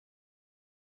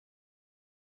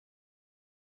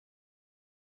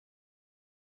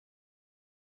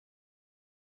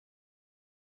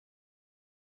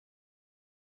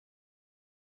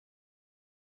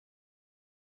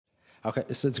Okay,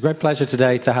 so it's a great pleasure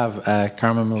today to have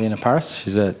Carmen Molina Parras.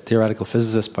 She's a theoretical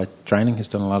physicist by training who's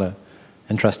done a lot of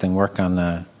interesting work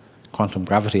on quantum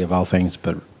gravity of all things,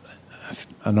 but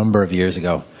a number of years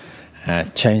ago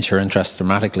changed her interests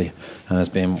dramatically and has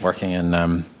been working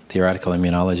in theoretical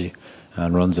immunology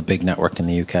and runs a big network in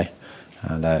the UK.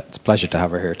 And it's a pleasure to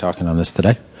have her here talking on this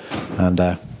today. And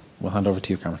we'll hand over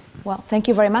to you, Carmen. Well, thank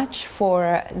you very much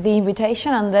for the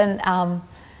invitation and then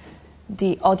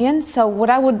the audience. So what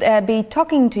I would be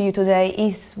talking to you today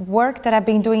is work that I've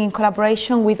been doing in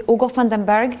collaboration with Hugo van den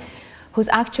Berg, who's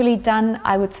actually done,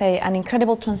 I would say, an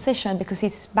incredible transition because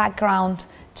his background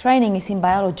training is in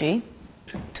biology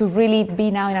to really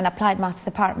be now in an applied maths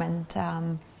department.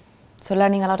 So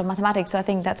learning a lot of mathematics. So I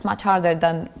think that's much harder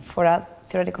than for a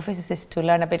theoretical physicist to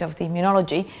learn a bit of the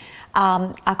immunology.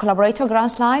 A collaborator,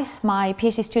 Grant Slythe, my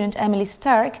PhD student, Emily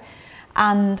Sturck,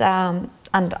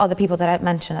 and other people that I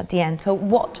mentioned at the end. So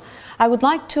what I would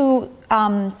like to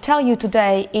tell you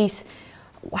today is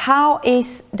how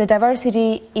is the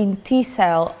diversity in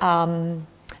T-cell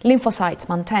lymphocytes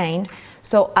maintained.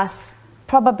 So as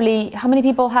probably, how many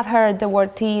people have heard the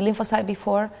word T lymphocyte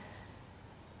before?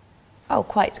 Oh,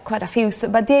 quite a few. So,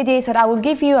 but the idea is that I will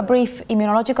give you a brief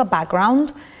immunological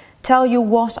background, tell you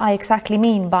what I exactly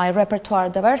mean by repertoire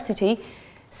diversity,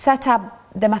 set up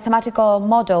the mathematical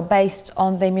model based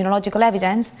on the immunological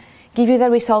evidence, give you the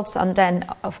results, and then,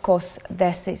 of course,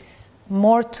 there's this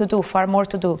more to do, far more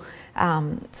to do.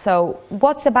 So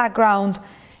what's the background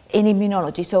in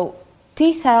immunology? So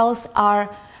T cells are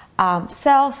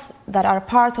cells that are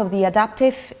part of the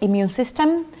adaptive immune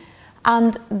system,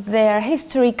 and their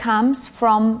history comes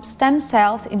from stem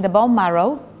cells in the bone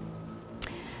marrow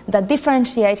that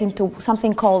differentiate into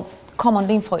something called common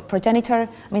lymphoid progenitor.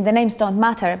 I mean, the names don't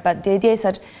matter, but the idea is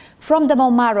that from the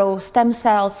bone marrow, stem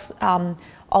cells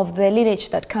of the lineage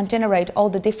that can generate all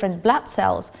the different blood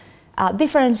cells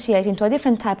differentiate into a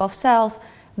different type of cells.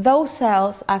 Those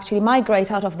cells actually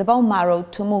migrate out of the bone marrow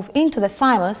to move into the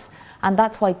thymus, and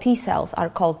that's why T cells are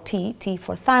called T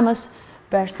for thymus,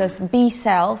 versus B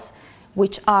cells,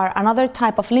 which are another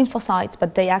type of lymphocytes,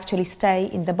 but they actually stay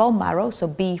in the bone marrow, so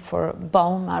B for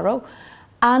bone marrow.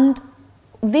 And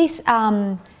these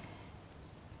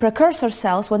precursor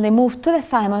cells, when they move to the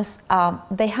thymus,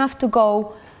 they have to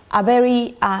go a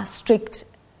very strict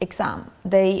exam.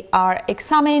 They are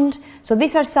examined, so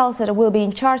these are cells that will be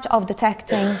in charge of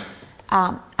detecting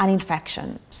an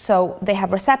infection. So they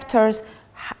have receptors,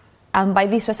 and by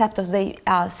these receptors they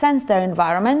sense their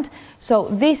environment. So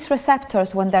these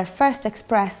receptors, when they're first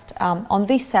expressed on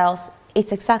these cells,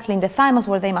 it's exactly in the thymus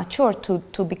where they mature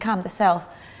to become the cells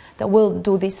that will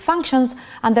do these functions,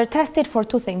 and they're tested for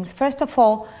two things. First of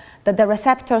all, that the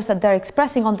receptors that they're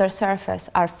expressing on their surface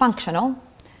are functional,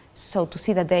 so to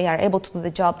see that they are able to do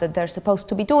the job that they're supposed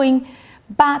to be doing.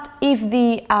 But if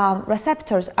the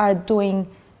receptors are doing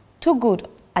too good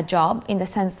a job, in the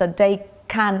sense that they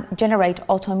can generate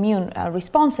autoimmune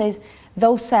responses,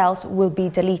 those cells will be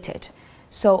deleted.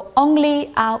 So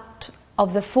only out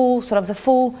of the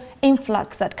full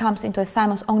influx that comes into the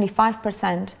thymus, only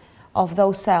 5% of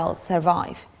those cells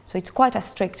survive. So it's quite a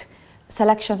strict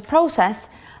selection process,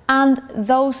 and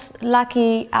those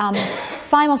lucky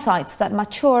thymocytes that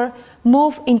mature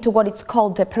move into what is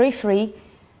called the periphery,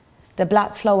 the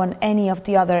blood flow and any of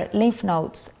the other lymph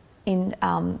nodes in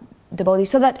the body.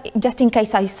 So that, just in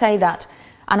case I say that,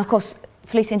 and of course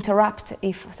please interrupt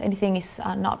if anything is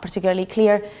not particularly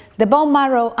clear, the bone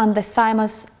marrow and the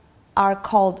thymus are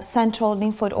called central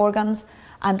lymphoid organs,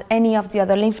 and any of the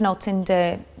other lymph nodes in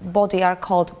the body are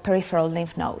called peripheral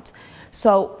lymph nodes.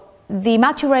 So the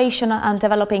maturation and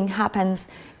developing happens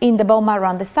in the bone marrow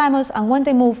and the thymus, and when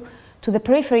they move to the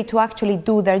periphery to actually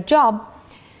do their job,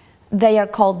 they are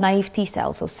called naive T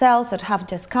cells, so cells that have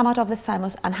just come out of the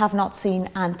thymus and have not seen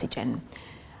antigen.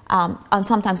 And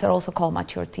sometimes they're also called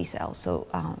mature T cells, so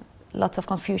lots of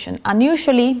confusion. And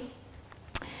usually,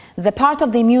 the part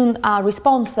of the immune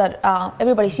response that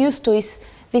everybody's used to is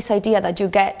this idea that you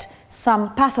get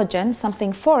some pathogen,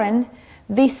 something foreign.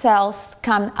 These cells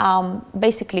can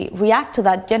basically react to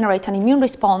that, generate an immune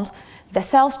response. The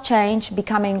cells change,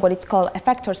 becoming what it's called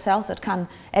effector cells that can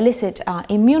elicit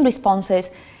immune responses.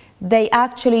 They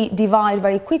actually divide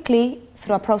very quickly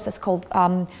through a process called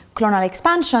clonal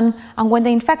expansion, and when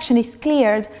the infection is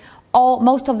cleared,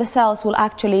 most of the cells will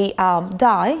actually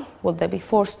die, will they be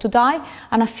forced to die,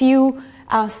 and a few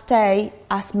stay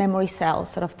as memory cells,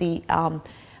 sort of the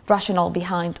rationale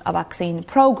behind a vaccine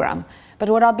program. But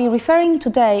what I'll be referring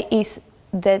today is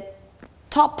the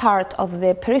top part of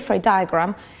the periphery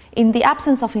diagram. In the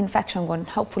absence of infection, when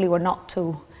hopefully we're not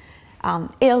too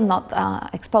ill,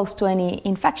 not exposed to any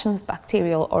infections,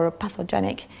 bacterial or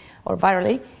pathogenic, or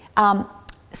virally.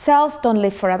 Cells don't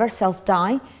live forever, cells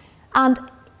die, and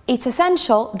it's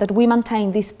essential that we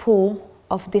maintain this pool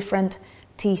of different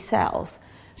T cells.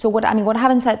 So what I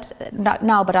haven't said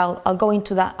now, but I'll go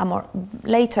into that more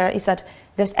later, is that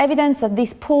there's evidence that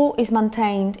this pool is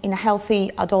maintained in a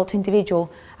healthy adult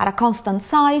individual at a constant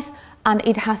size, and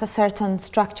it has a certain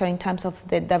structure in terms of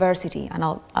the diversity, and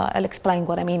I'll explain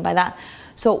what I mean by that.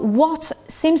 So what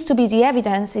seems to be the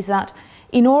evidence is that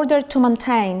in order to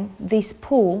maintain this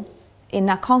pool in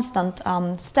a constant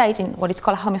state, in what is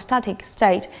called a homeostatic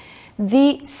state,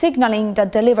 the signaling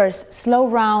that delivers slow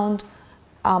rounds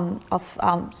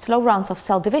of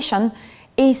cell division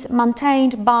is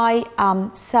maintained by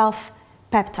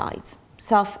self-peptides,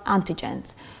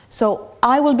 self-antigens. So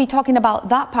I will be talking about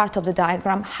that part of the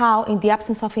diagram, how in the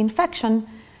absence of infection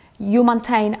you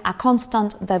maintain a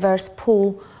constant diverse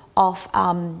pool of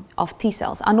T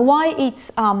cells, and why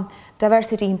is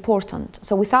diversity important.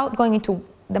 So without going into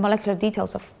the molecular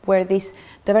details of where this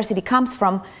diversity comes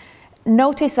from,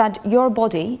 notice that your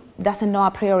body doesn't know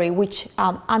a priori which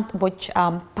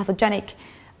pathogens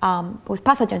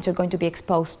you're going to be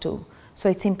exposed to. So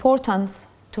it's important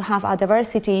to have a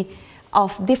diversity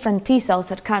of different T cells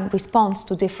that can respond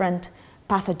to different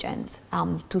pathogens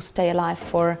to stay alive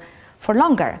for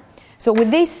longer. So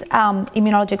with this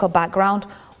immunological background,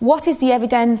 what is the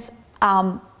evidence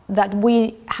that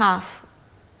we have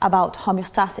about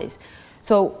homeostasis?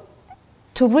 So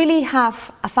to really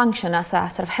have a function as a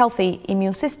sort of healthy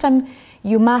immune system,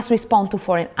 you must respond to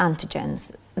foreign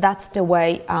antigens. That's the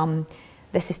way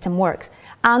the system works.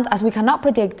 And as we cannot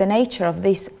predict the nature of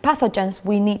these pathogens,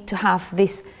 we need to have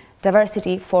this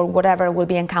diversity for whatever will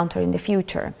be encountered in the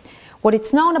future. What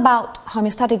is known about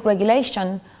homeostatic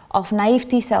regulation of naive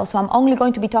T cells, so I'm only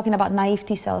going to be talking about naive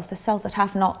T cells, the cells that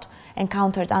have not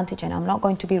encountered antigen. I'm not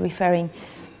going to be referring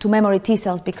to memory T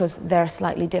cells because they're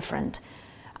slightly different.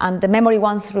 And the memory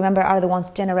ones, remember, are the ones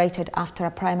generated after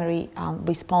a primary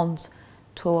response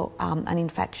to an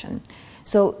infection.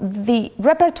 So the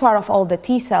repertoire of all the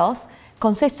T cells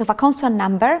consists of a constant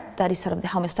number, that is sort of the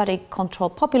homeostatic control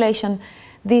population,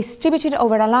 distributed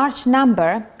over a large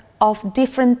number of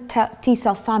different T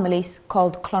cell families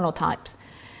called clonotypes.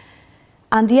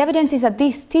 And the evidence is that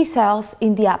these T cells,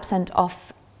 in the absence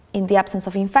of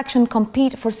infection,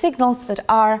 compete for signals that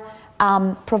are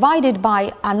provided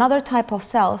by another type of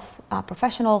cells,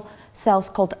 professional cells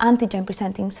called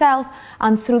antigen-presenting cells,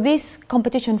 and through this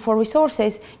competition for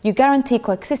resources, you guarantee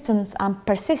coexistence and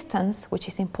persistence, which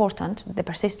is important, the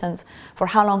persistence for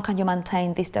how long can you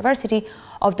maintain this diversity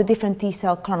of the different T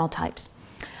cell clonotypes.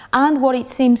 And what it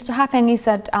seems to happen is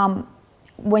that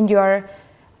when you're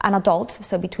an adult,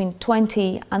 so between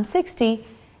 20 and 60,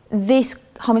 this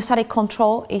homeostatic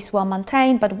control is well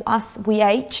maintained, but as we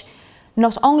age,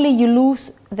 not only you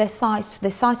lose the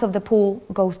size of the pool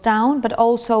goes down, but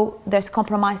also there's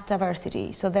compromised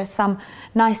diversity. So there's some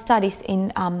nice studies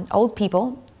in old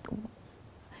people,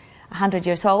 100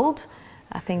 years old.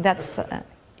 I think that's,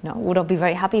 would not be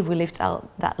very happy if we lived out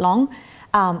that long,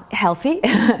 healthy.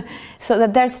 So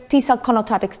that there's T cell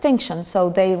clonotype extinction. So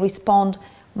they respond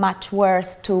much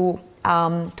worse to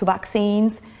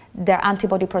vaccines. Their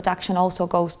antibody production also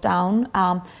goes down.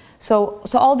 So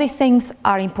all these things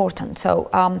are important. So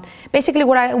basically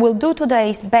what I will do today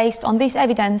is, based on this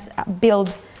evidence,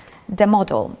 build the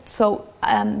model. So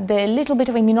the little bit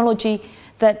of immunology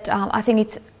that I think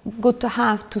it's good to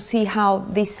have to see how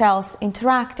these cells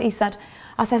interact is that,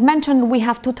 as I've mentioned, we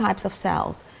have two types of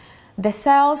cells. The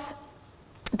cells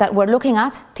that we're looking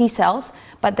at, T cells,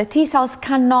 but the T cells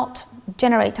cannot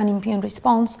generate an immune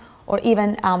response or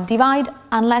even divide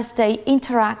unless they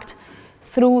interact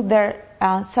through their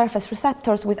surface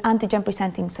receptors with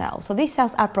antigen-presenting cells. So these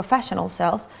cells are professional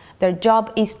cells. Their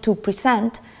job is to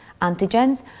present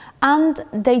antigens, and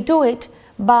they do it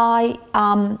by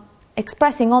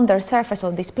expressing on their surface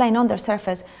or displaying on their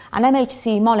surface an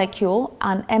MHC molecule,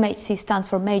 and MHC stands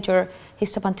for major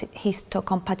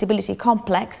histocompatibility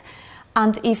complex.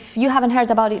 And if you haven't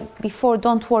heard about it before,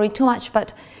 don't worry too much,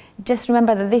 but just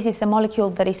remember that this is the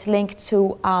molecule that is linked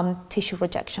to tissue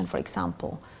rejection, for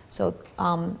example. So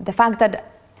the fact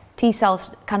that T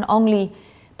cells can only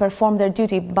perform their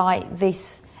duty by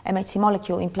this MHC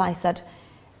molecule implies that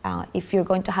if you're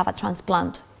going to have a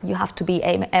transplant, you have to be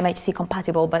MHC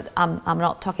compatible, but I'm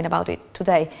not talking about it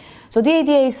today. So the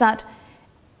idea is that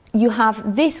you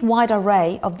have this wide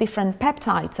array of different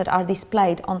peptides that are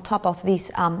displayed on top of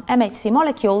these MHC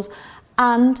molecules,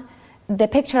 and the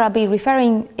picture I'll be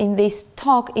referring in this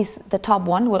talk is the top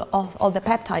one, where all the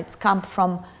peptides come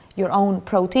from your own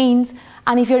proteins.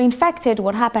 And if you're infected,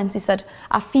 what happens is that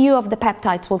a few of the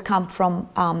peptides will come from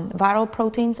viral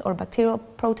proteins or bacterial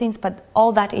proteins, but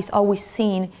all that is always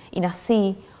seen in a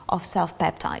sea of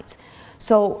self-peptides.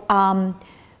 So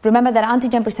remember that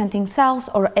antigen-presenting cells,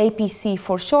 or APC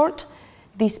for short,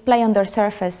 display on their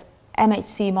surface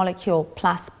MHC molecule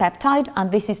plus peptide,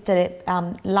 and this is the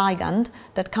ligand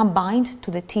that can bind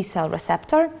to the T cell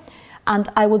receptor. And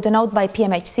I will denote by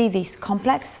PMHC this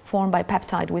complex formed by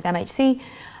peptide with MHC.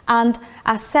 And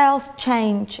as cells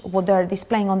change what they're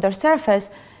displaying on their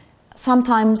surface,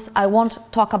 sometimes I won't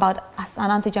talk about as an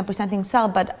antigen-presenting cell,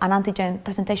 but an antigen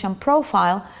presentation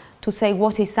profile to say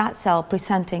what is that cell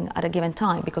presenting at a given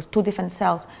time, because two different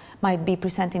cells might be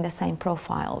presenting the same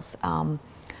profiles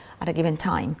at a given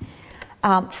time.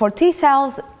 For T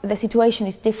cells, the situation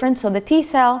is different. So the T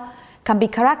cell can be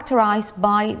characterized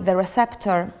by the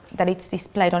receptor that it's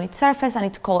displayed on its surface, and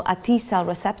it's called a T cell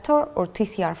receptor, or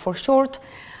TCR for short.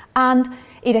 And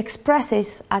a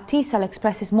T cell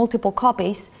expresses multiple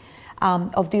copies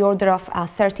of the order of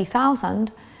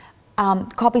 30,000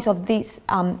 copies of this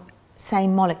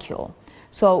same molecule.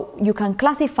 So you can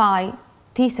classify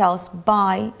T cells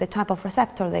by the type of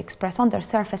receptor they express on their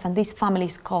surface, and this family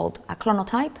is called a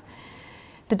clonotype.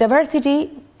 The diversity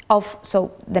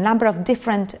so the number of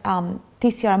different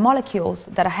TCR molecules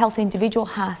that a healthy individual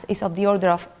has is of the order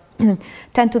of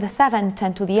 10 to the 7,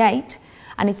 10 to the 8,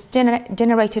 and it's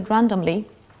generated randomly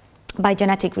by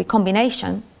genetic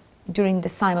recombination during the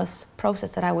thymus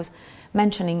process that I was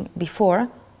mentioning before.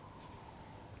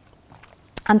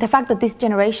 And the fact that this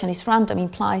generation is random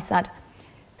implies that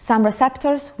some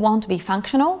receptors won't be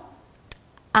functional,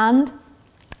 and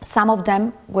some of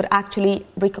them would actually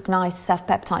recognize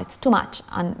self-peptides too much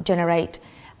and generate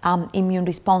immune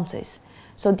responses.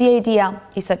 So the idea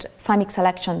is that thymic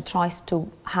selection tries to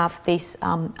have this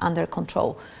under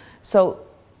control. So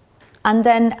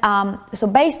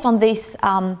based on this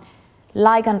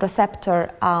ligand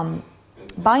receptor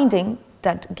binding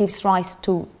that gives rise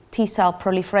to T cell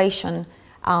proliferation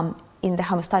in the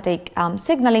homeostatic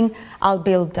signaling, I'll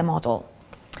build the model.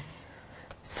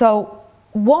 So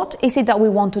what is it that we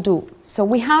want to do? So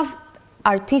we have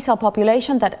our T cell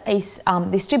population that is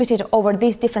distributed over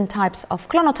these different types of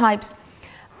clonotypes,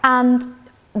 and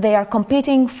they are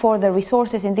competing for the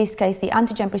resources, in this case the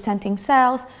antigen-presenting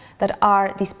cells that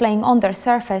are displaying on their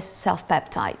surface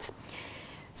self-peptides.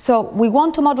 So we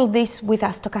want to model this with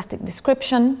a stochastic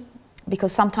description,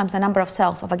 because sometimes the number of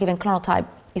cells of a given clonotype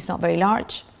is not very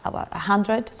large, about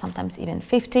 100, sometimes even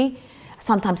 50,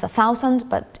 sometimes 1,000,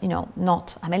 but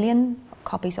not a million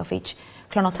copies of each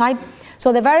clonotype.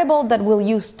 So the variable that we'll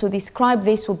use to describe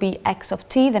this will be x of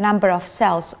t, the number of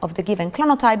cells of the given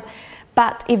clonotype.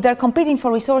 But if they're competing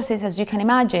for resources, as you can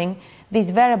imagine,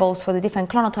 these variables for the different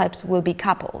clonotypes will be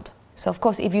coupled. So of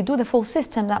course, if you do the full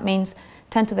system, that means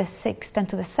 10 to the 6, 10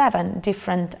 to the 7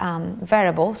 different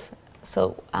variables.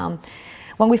 So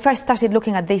when we first started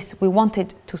looking at this, we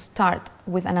wanted to start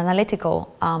with an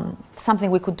analytical, something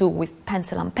we could do with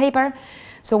pencil and paper.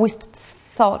 So we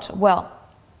thought, well,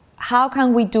 how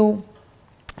can we do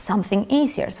something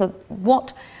easier? So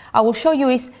what I will show you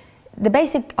is the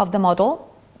basic of the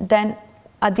model. Then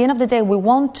at the end of the day, we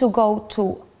want to go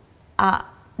to a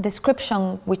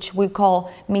description which we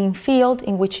call mean field,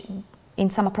 in which in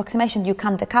some approximation you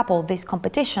can decouple this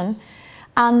competition.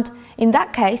 And in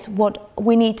that case, what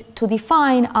we need to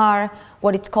define are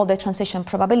what it's called the transition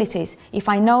probabilities. If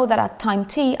I know that at time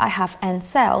t I have n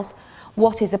cells,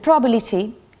 what is the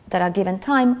probability that at a given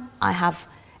time I have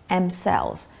m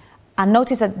cells? And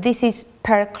notice that this is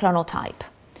per clonotype.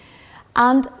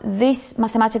 And this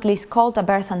mathematically is called a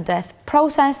birth and death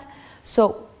process.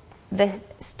 So the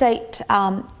state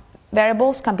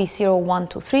variables can be 0, 1,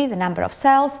 2, 3, the number of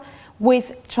cells,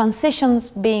 with transitions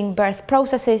being birth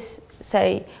processes.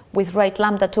 Say with rate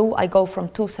lambda 2, I go from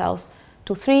 2 cells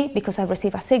to 3 because I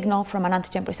receive a signal from an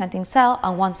antigen presenting cell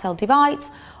and one cell divides.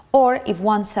 Or if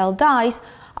one cell dies,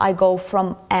 I go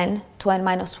from n to n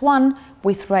minus 1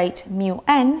 with rate mu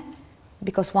n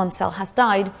because one cell has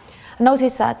died.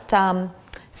 Notice that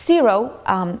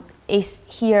 0 is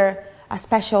here a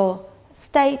special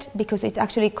state because it's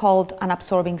actually called an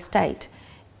absorbing state.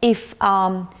 If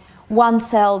one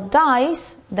cell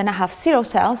dies, then I have 0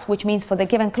 cells, which means for the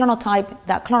given clonotype,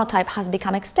 that clonotype has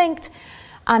become extinct.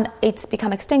 And it's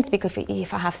become extinct because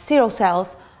if I have 0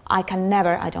 cells, I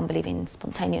don't believe in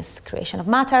spontaneous creation of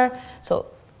matter. So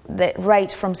the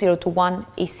rate from 0 to 1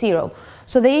 is 0.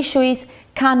 So the issue is,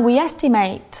 can we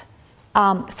estimate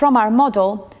from our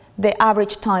model the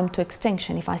average time to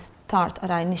extinction? If I start at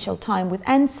our initial time with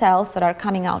n cells that are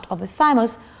coming out of the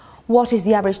thymus, what is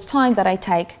the average time that I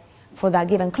take for that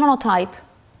given clonotype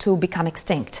to become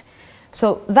extinct.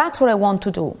 So that's what I want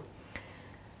to do.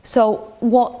 So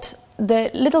what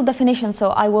the little definition, so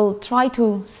I will try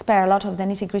to spare a lot of the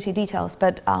nitty-gritty details,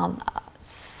 but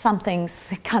some things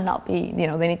cannot be,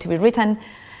 they need to be written.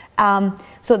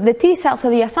 So the T cell, so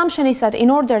the assumption is that in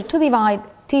order to divide,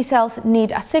 T cells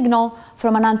need a signal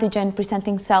from an antigen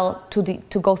presenting cell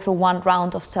to go through one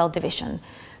round of cell division.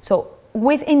 So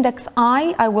with index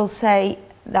I will say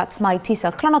that's my T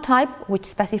cell clonotype, which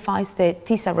specifies the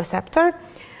T cell receptor,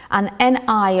 and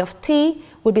Ni of T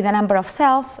would be the number of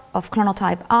cells of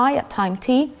clonotype I at time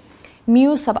t.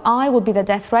 Mu sub I would be the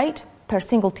death rate per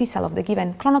single T cell of the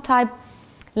given clonotype.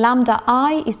 Lambda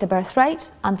I is the birth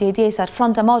rate, and the idea is that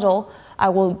from the model I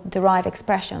will derive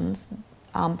expressions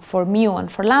for mu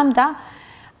and for lambda.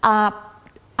 An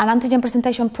antigen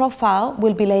presentation profile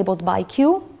will be labeled by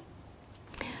Q.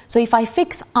 So if I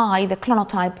fix I, the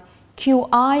clonotype,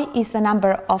 Qi is the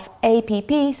number of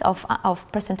APPs,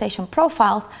 of presentation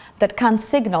profiles, that can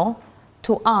signal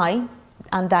to I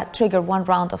and that trigger one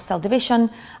round of cell division.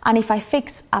 And if I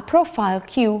fix a profile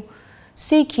Q,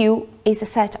 CQ is a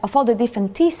set of all the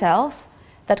different T cells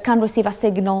that can receive a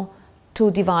signal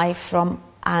to divide from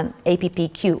an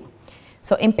APPQ.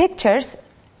 So in pictures,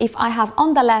 if I have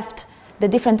on the left the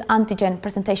different antigen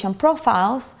presentation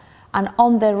profiles and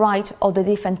on the right all the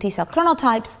different T cell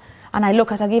clonotypes, and I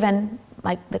look at a given,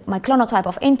 my clonotype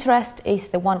of interest is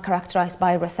the one characterized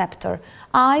by receptor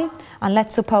I, and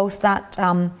let's suppose that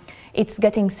it's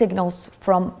getting signals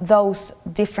from those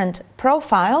different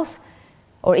profiles,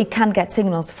 or it can get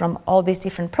signals from all these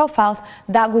different profiles,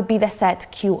 that would be the set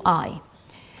Qi.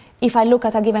 If I look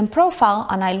at a given profile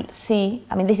and I see,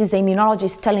 this is the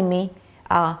immunologist telling me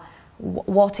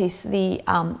what is the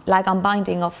ligand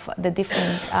binding of the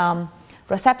different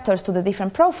receptors to the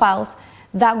different profiles,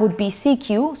 that would be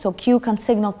CQ. So Q can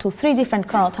signal to 3 different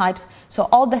chronotypes. So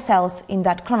all the cells in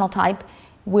that chronotype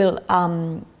will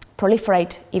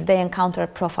proliferate if they encounter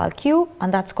profile Q,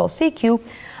 and that's called CQ.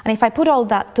 And if I put all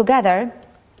that together,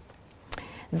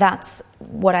 that's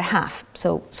what I have.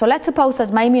 So let's suppose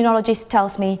that my immunologist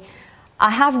tells me,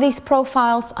 I have these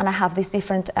profiles and I have these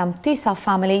different T cell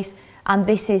families, and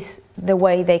this is the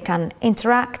way they can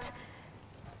interact.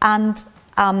 And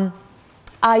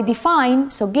I define,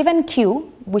 so given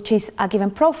Q, which is a given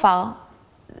profile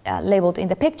labeled in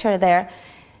the picture there,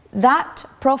 that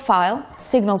profile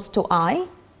signals to I,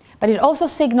 but it also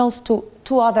signals to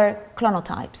 2 other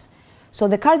clonotypes. So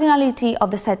the cardinality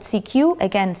of the set CQ,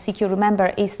 again, CQ,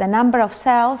 remember, is the number of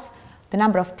cells, the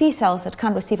number of T cells that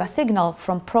can receive a signal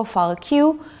from profile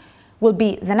Q, will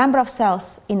be the number of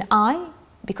cells in I,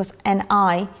 because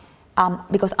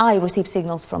I receive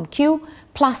signals from Q,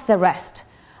 plus the rest.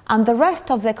 And the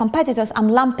rest of the competitors I'm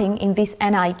lumping in this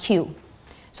NIQ.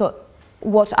 So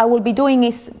what I will be doing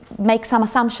is make some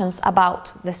assumptions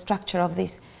about the structure of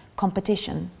this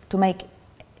competition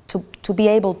to be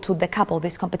able to decouple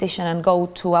this competition and go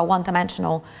to a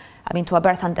one-dimensional, to a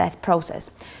birth and death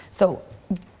process. So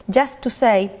just to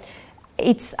say,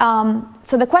 it's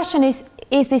so the question is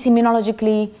this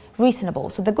immunologically reasonable?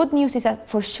 So the good news is that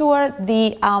for sure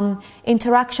the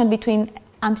interaction between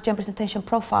antigen presentation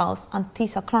profiles and T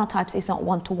cell chronotypes is not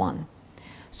one-to-one.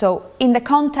 So in the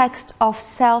context of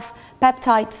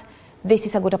self-peptides, this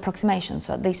is a good approximation.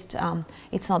 So at least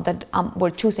it's not that we're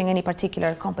choosing any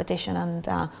particular competition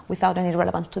and without any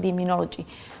relevance to the immunology.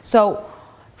 So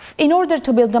in order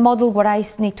to build the model, what I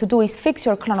need to do is fix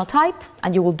your clonotype,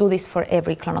 and you will do this for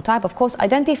every clonotype. Of course,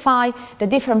 identify the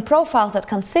different profiles that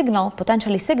can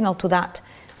potentially signal to that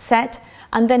set,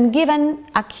 and then given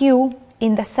a Q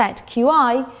in the set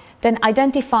Qi, then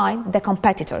identify the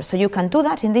competitors. So you can do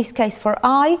that in this case for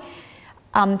I.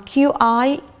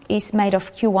 Qi is made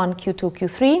of Q1, Q2,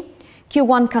 Q3.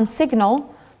 Q1 can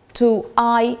signal to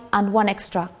I and 1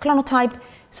 extra clonotype.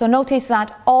 So notice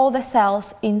that all the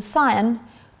cells in cyan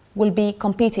will be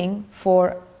competing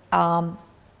for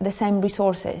the same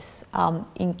resources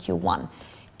in Q1.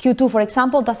 Q2, for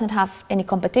example, doesn't have any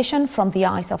competition from the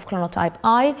I's of clonotype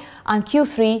I, and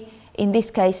Q3 in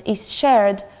this case is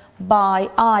shared by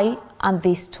I and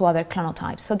these 2 other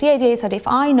clonotypes. So the idea is that if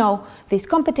I know this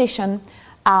competition,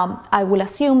 I will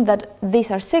assume that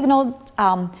these are signaled,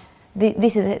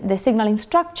 this is the signaling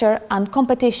structure, and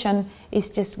competition is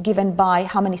just given by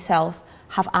how many cells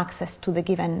have access to the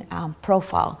given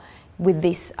profile with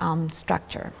this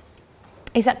structure.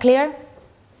 Is that clear?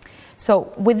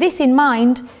 So with this in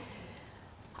mind,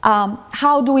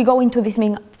 how do we go into this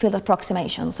mean field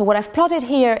approximation? So what I've plotted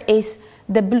here is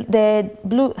the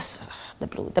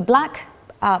black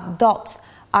dots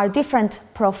are different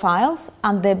profiles,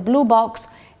 and the blue box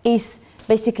is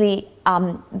basically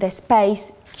the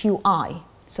space Qi.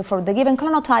 So for the given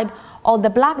clonotype, all the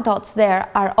black dots there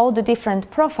are all the different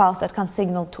profiles that can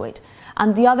signal to it.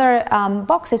 And the other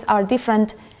boxes are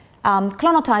different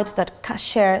clonotypes that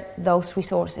share those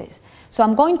resources. So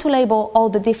I'm going to label all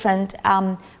the different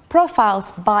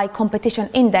profiles by competition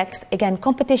index. Again,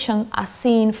 competition as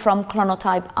seen from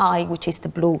clonotype I, which is the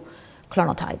blue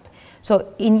clonotype.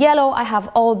 So in yellow, I have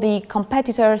all the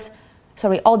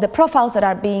all the profiles that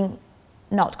are being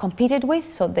not competed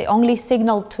with, so they only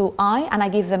signal to I, and I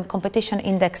give them competition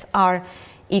index R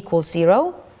equals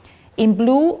 0. In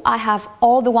blue, I have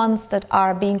all the ones that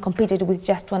are being competed with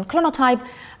just one clonotype,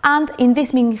 and in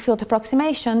this mean field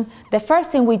approximation, the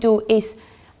first thing we do is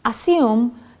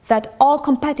assume that all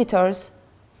competitors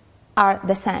are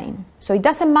the same. So it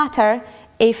doesn't matter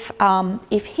if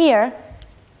here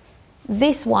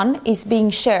this one is being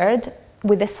shared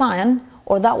with the cyan,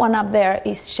 or that one up there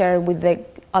is shared with the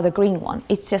other green one.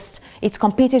 It's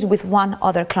competed with one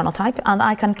other clonotype, and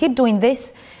I can keep doing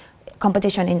this,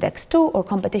 competition index 2 or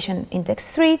competition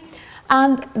index 3,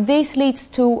 and this leads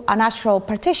to a natural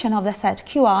partition of the set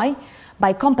Qi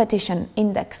by competition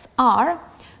index R.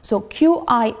 So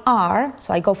QIR,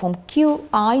 so I go from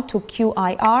Qi to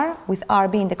QIR, with R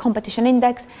being the competition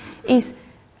index, is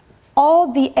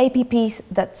all the APPs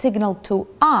that signal to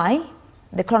I,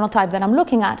 the clonotype that I'm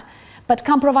looking at, but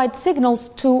can provide signals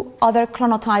to other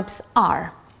clonotypes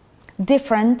R,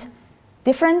 different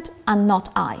and not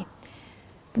I.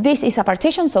 This is a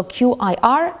partition, so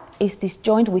QIR is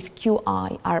disjoint with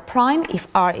QIR prime if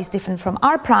R is different from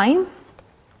R prime.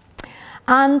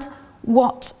 And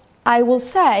what I will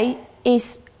say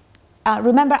is,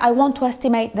 remember, I want to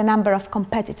estimate the number of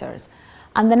competitors.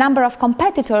 And the number of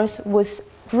competitors was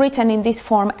written in this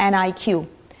form NIQ.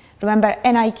 Remember,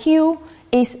 NIQ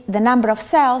is the number of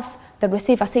cells that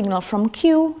receive a signal from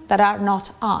Q that are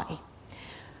not I.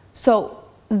 So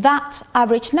that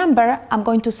average number, I'm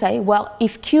going to say, well,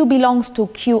 if Q belongs to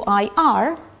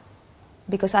QIR,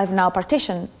 because I've now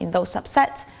partitioned in those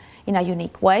subsets in a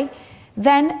unique way,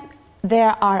 then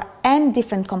there are n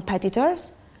different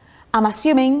competitors. I'm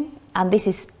assuming, and this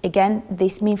is again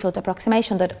this mean field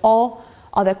approximation, that all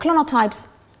other clonotypes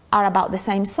are about the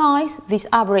same size, this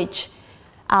average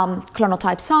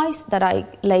clonotype size that I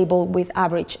label with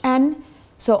average n.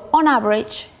 So on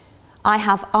average, I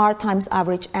have R times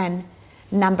average n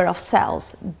number of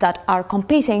cells that are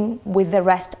competing with the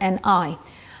rest ni.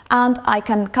 And I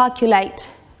can calculate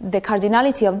the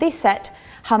cardinality of this set,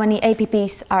 how many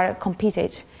APPs are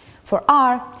competed for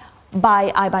R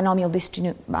by a binomial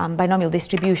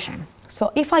distribution.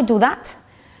 So if I do that,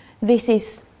 this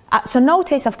is, so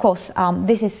notice, of course,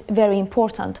 this is very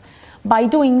important. By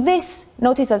doing this,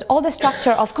 notice that all the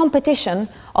structure of competition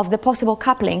of the possible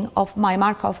coupling of my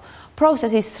Markov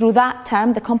process is through that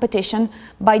term, the competition.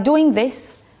 By doing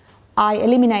this, I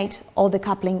eliminate all the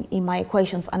coupling in my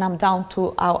equations, and I'm down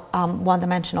to our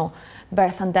one-dimensional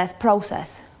birth and death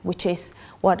process, which is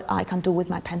what I can do with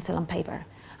my pencil and paper.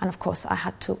 And of course, I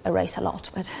had to erase a lot.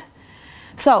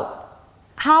 So,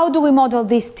 how do we model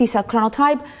this T-cell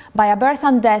chronotype? By a birth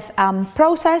and death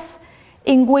process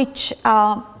in which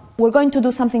we're going to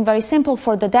do something very simple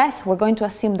for the death. We're going to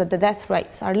assume that the death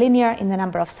rates are linear in the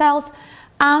number of cells,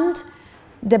 and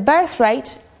the birth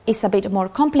rate is a bit more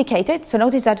complicated. So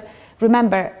notice that,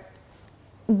 remember,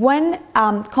 when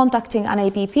contacting an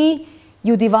APP,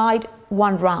 you divide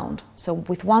one round. So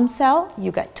with one cell,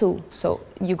 you get 2. So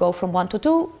you go from 1 to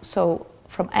 2, so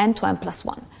from n to n plus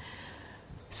 1.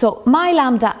 So my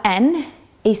lambda n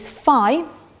is phi.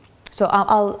 So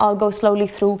I'll go slowly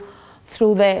through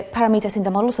the parameters in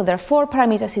the model. So there are 4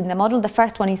 parameters in the model. The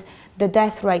first one is the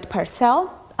death rate per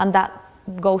cell, and that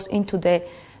goes into the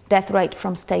death rate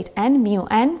from state n, mu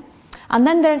n. And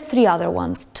then there are 3 other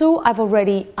ones. 2 I've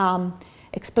already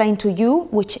explained to you,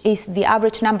 which is the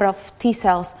average number of T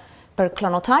cells per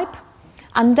clonotype.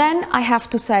 And then I have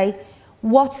to say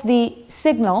what's the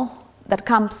signal that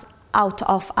comes out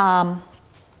of an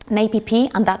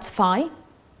APP, and that's phi.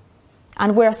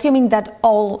 And we're assuming that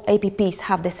all APPs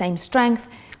have the same strength,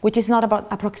 which is not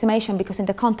about approximation, because in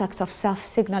the context of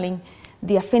self-signaling,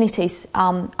 the affinities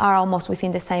are almost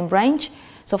within the same range.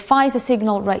 So phi is the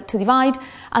signal rate to divide.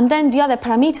 And then the other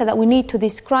parameter that we need to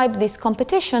describe this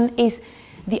competition is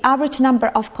the average number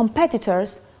of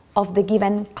competitors of the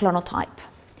given clonotype.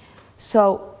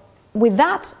 So with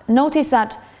that, notice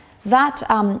that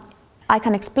I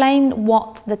can explain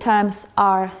what the terms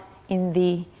are in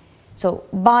the... So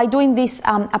by doing this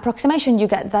approximation, you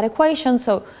get that equation.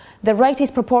 So the rate is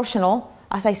proportional,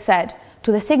 as I said,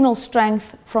 to the signal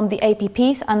strength from the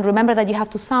APPs. And remember that you have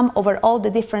to sum over all the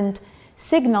different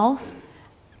signals.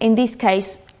 In this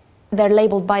case, they're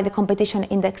labeled by the competition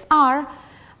index R.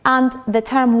 and the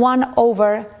term 1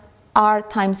 over R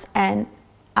times N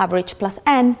average plus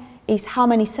N is how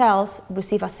many cells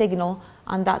receive a signal,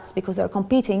 and that's because they're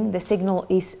competing, the signal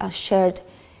is shared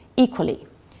equally.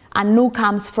 And nu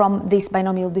comes from this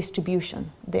binomial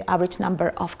distribution, the average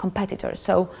number of competitors.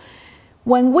 So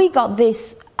when we got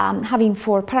this, having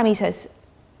 4 parameters,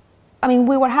 I mean,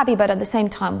 we were happy, but at the same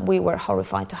time, we were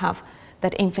horrified to have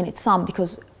that infinite sum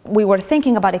because we were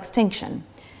thinking about extinction.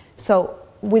 So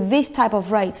with this type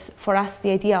of rates, for us,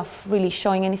 the idea of really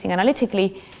showing anything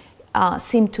analytically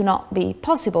seemed to not be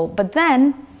possible. But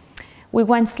then we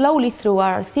went slowly through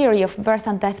our theory of birth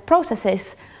and death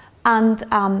processes, and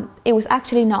it was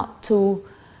actually not too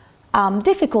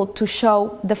difficult to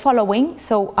show the following.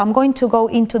 So I'm going to go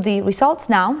into the results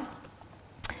now.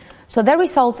 So the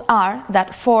results are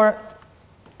that for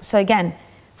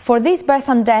this birth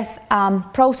and death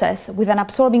process with an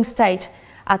absorbing state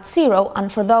at 0,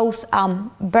 and for those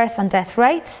birth and death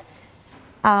rates,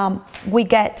 we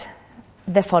get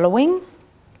the following: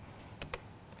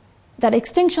 that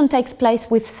extinction takes place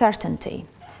with certainty.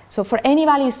 So for any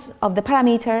values of the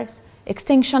parameters,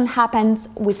 extinction happens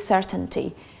with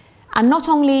certainty. And not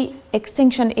only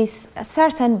extinction is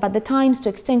certain, but the times to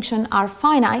extinction are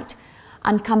finite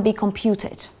and can be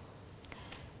computed.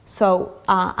 So,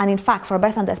 and in fact, for a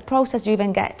birth and death process, you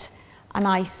even get a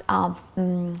nice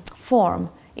form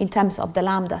in terms of the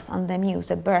lambdas and the mu's,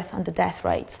 the birth and the death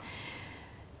rates.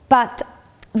 But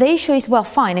the issue is, well,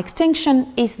 fine,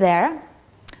 extinction is there,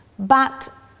 but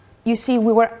you see,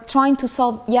 we were trying to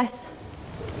solve, yes?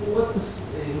 What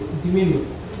do you mean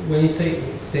when you say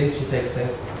extinction takes place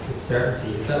with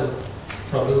certainty? Is that with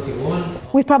probability 1?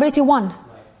 With probability 1, Right.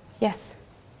 yes.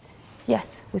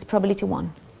 Yes, with probability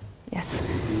 1, yes.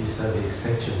 You said the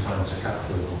extinction times are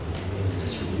calculable with the mean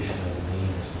distribution of the mean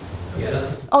or something. Yeah,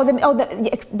 that's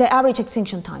what The average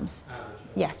extinction times.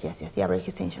 average. Yes, the average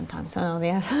extinction times. I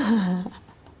know,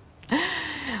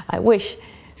 I wish.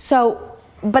 So,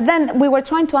 but then we were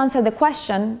trying to answer the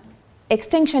question,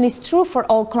 extinction is true for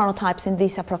all clonotypes in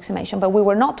this approximation, but we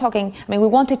were not talking, I mean, we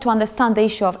wanted to understand the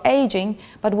issue of aging,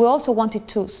 but we also wanted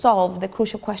to solve the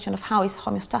crucial question of how is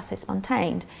homeostasis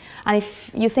maintained. And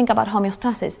if you think about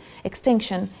homeostasis,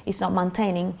 extinction is not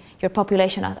maintaining your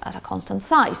population at a constant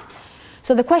size.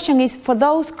 So the question is, for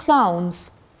those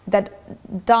clones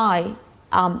that die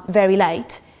very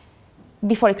late,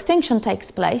 before extinction takes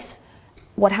place,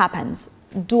 what happens?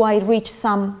 Do I reach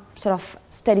some sort of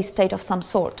steady state of some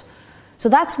sort? So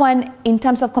that's when, in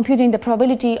terms of computing the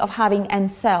probability of having n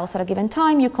cells at a given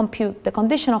time, you compute the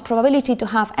conditional probability to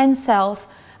have n cells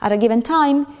at a given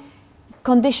time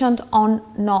conditioned on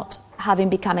not having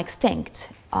become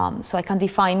extinct. So I can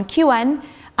define Qn,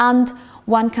 and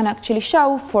one can actually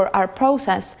show for our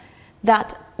process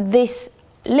that this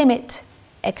limit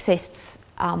exists,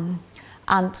 and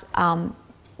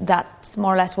that's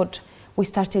more or less what we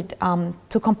started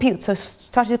to compute. So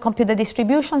started to compute the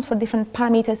distributions for different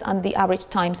parameters and the average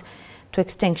times to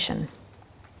extinction.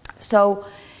 So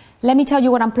let me tell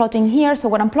you what I'm plotting here. So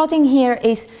what I'm plotting here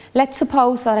is, let's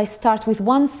suppose that I start with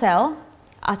 1 cell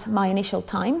at my initial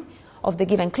time of the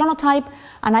given clonotype,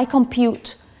 and I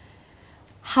compute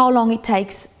how long it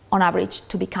takes on average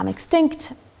to become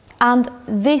extinct. And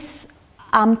this,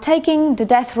 I'm taking the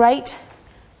death rate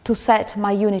to set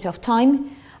my unit of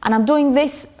time. And I'm doing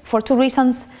this for 2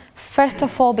 reasons. First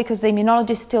of all, because the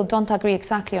immunologists still don't agree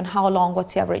exactly on how long,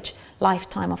 what's the average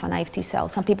lifetime of an IFT cell.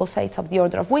 Some people say it's of the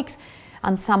order of weeks,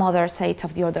 and some others say it's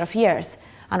of the order of years.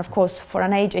 And of course, for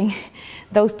an aging,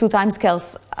 those 2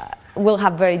 timescales will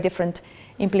have very different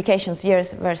implications,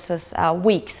 years versus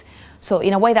weeks. So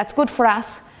in a way, that's good for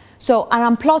us. So, and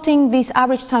I'm plotting this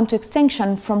average time to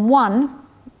extinction from 1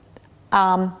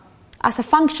 as a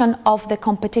function of the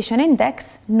competition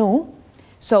index, nu.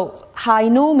 So high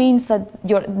nu means that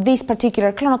this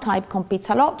particular clonotype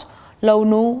competes a lot, low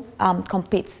nu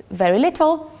competes very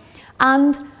little,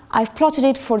 and I've plotted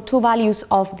it for 2 values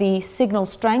of the signal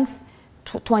strength,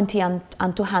 20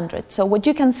 and 200. So what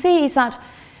you can see is that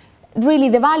really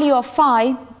the value of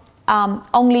phi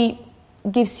only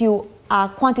gives you a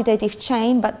quantitative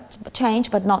change,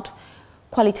 but not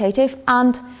qualitative.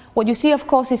 And what you see, of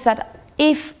course, is that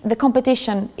if the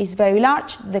competition is very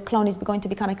large, the clone is going to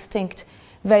become extinct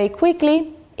very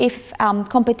quickly. If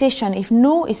competition, if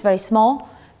nu is very small,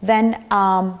 then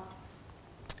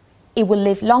it will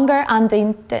live longer, and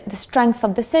the strength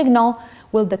of the signal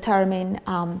will determine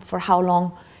for how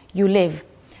long you live.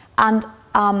 And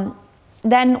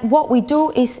then what we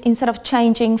do is, instead of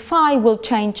changing phi, we'll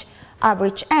change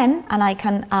average n, and I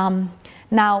can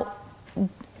now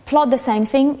plot the same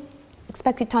thing,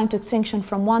 expected time to extinction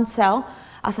from 1 cell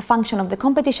as a function of the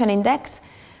competition index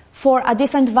for a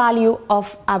different value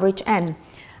of average N.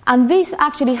 And this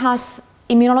actually has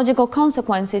immunological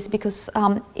consequences because,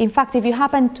 in fact, if you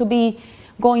happen to be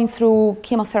going through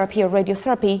chemotherapy or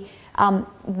radiotherapy,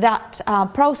 that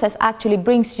process actually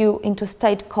brings you into a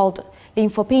state called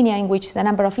lymphopenia, in which the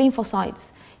number of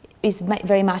lymphocytes is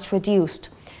very much reduced.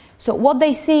 So what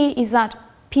they see is that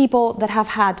people that have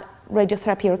had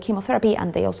radiotherapy or chemotherapy,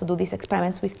 and they also do these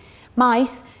experiments with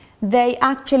mice, they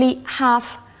actually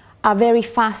have a very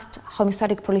fast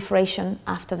homeostatic proliferation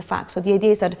after the fact. So the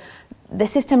idea is that the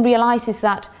system realizes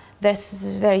that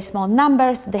there's very small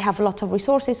numbers, they have lots of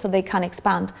resources, so they can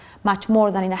expand much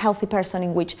more than in a healthy person,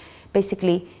 in which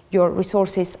basically your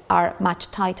resources are much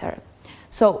tighter.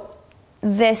 So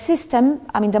the system,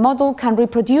 the model can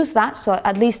reproduce that, so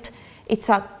at least it's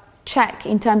a check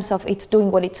in terms of it's doing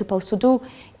what it's supposed to do.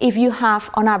 If you have,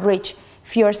 on average,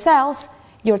 fewer cells,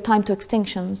 your time to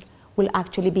extinctions will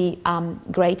actually be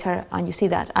greater, and you see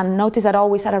that. And notice that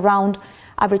always at around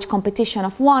average competition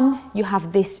of 1, you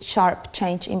have this sharp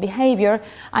change in behavior,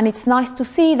 and it's nice to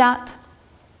see that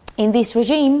in this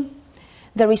regime,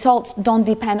 the results don't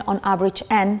depend on average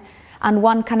N, and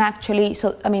one can actually,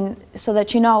 so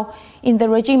that in the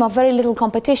regime of very little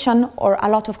competition or a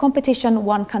lot of competition,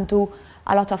 one can do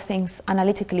a lot of things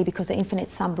analytically because the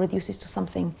infinite sum reduces to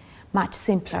something much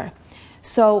simpler.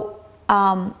 So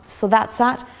that's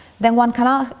that. Then one can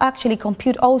actually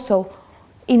compute also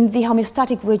in the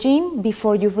homeostatic regime,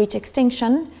 before you've reached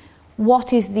extinction,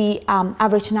 what is the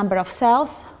average number of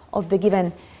cells of the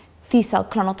given T-cell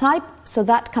clonotype. So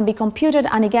that can be computed,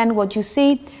 and again what you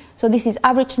see, so this is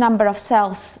average number of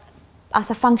cells as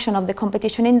a function of the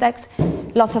competition index.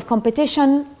 Lots of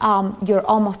competition, you're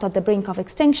almost at the brink of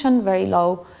extinction, very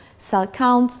low cell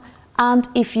counts, and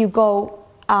if you go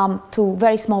to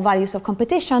very small values of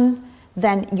competition,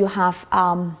 then you have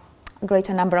a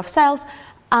greater number of cells.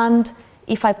 And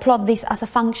if I plot this as a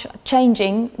function,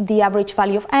 changing the average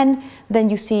value of N, then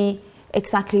you see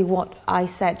exactly what I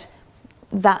said,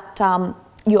 that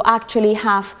you actually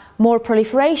have more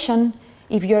proliferation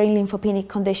if you're in lymphopenic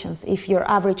conditions, if your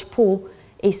average pool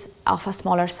is of a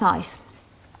smaller size.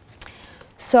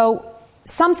 So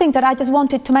something that I just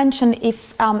wanted to mention,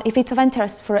 if it's of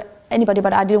interest for anybody,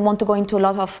 but I didn't want to go into a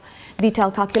lot of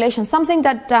detailed calculations, something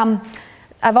that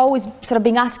I've always sort of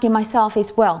been asking myself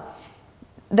is, well,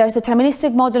 there's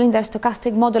deterministic modeling, there's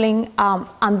stochastic modeling,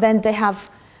 and then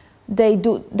they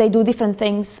do different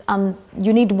things, and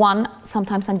you need one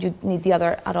sometimes and you need the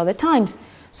other at other times.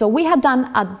 So we had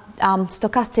done a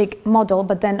stochastic model,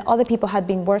 but then other people had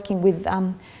been working with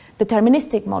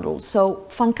deterministic models. So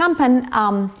Van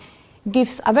Kampen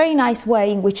gives a very nice way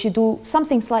in which you do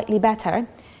something slightly better,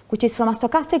 which is from a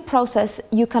stochastic process,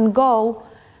 you can go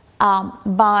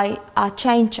by a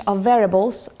change of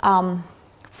variables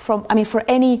for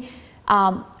any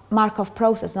Markov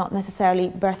process, not necessarily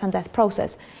birth and death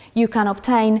process. You can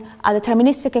obtain a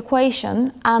deterministic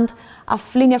equation and a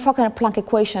linear Fokker-Planck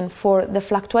equation for the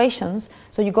fluctuations.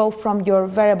 So you go from your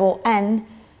variable n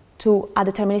to a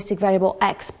deterministic variable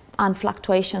x and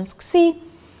fluctuations c.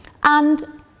 And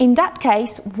in that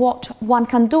case, what one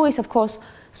can do is, of course,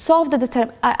 solve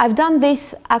the I've done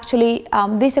this, actually,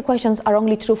 these equations are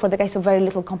only true for the case of very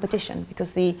little competition,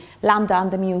 because the lambda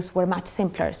and the mu's were much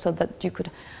simpler, so that you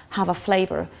could have a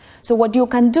flavor. So what you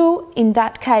can do in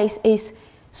that case is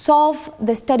solve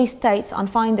the steady states and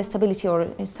find the stability or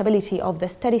instability of the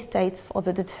steady states of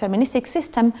the deterministic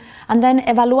system, and then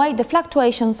evaluate the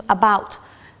fluctuations about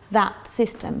that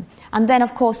system. And then,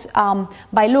 of course,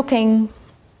 by looking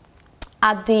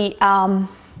at the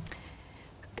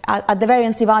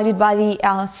variance divided by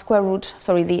the square root,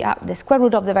 the square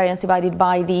root of the variance divided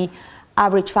by the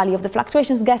average value of the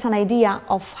fluctuations, get an idea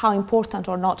of how important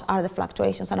or not are the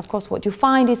fluctuations. And of course, what you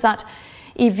find is that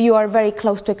if you are very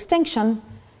close to extinction,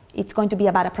 it's going to be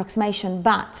a bad approximation.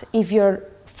 But if you're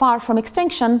far from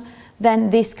extinction, then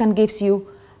this can give you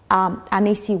an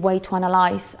easy way to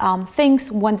analyze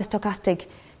things when the stochastic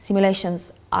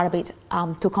simulations are a bit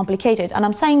too complicated. And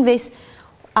I'm saying this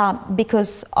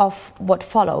because of what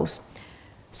follows.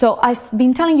 So I've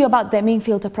been telling you about the mean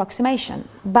field approximation,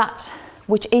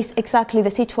 which is exactly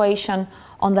the situation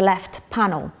on the left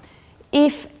panel.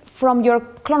 If from your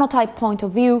clonotype point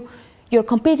of view, you're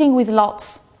competing with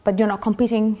lots, but you're not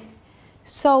competing,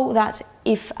 so that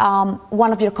if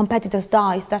one of your competitors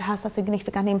dies, that has a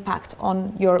significant impact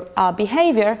on your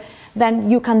behavior, then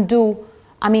you can do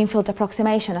a mean field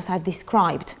approximation as I've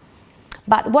described.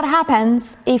 But what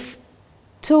happens if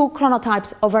two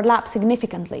clonotypes overlap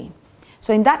significantly?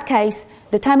 So in that case,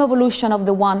 the time evolution of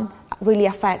the one really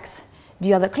affects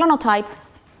the other clonotype,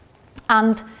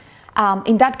 and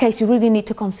in that case, you really need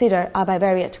to consider a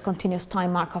bivariate continuous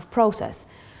time Markov process.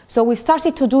 So we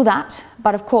started to do that,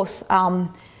 but of course,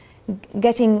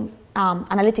 getting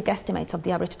analytic estimates of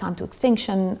the average time to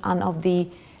extinction and of the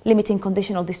limiting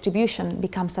conditional distribution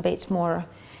becomes a bit more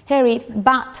hairy.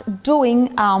 But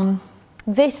doing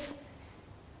this,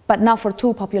 but now for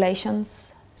two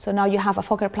populations. So now you have a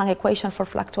Fokker-Planck equation for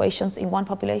fluctuations in one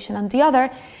population, and the other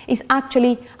is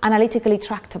actually analytically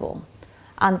tractable.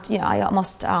 And I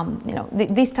almost,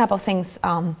 these type of things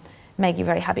make you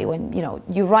very happy when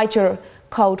you write your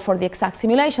code for the exact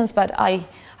simulations. But I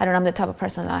don't know, I'm the type of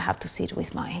person that I have to sit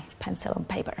with my pencil and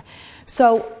paper.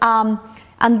 So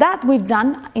and that we've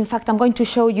done. In fact, I'm going to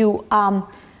show you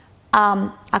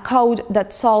a code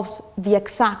that solves the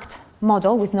exact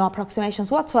model with no approximations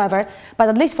whatsoever. But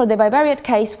at least for the bivariate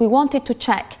case, we wanted to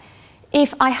check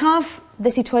if I have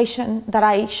the situation that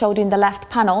I showed in the left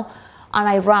panel and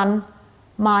I run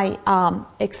my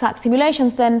exact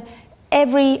simulations, then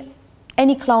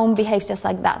any clone behaves just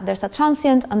like that. There's a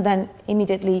transient and then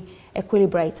immediately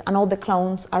equilibrates, and all the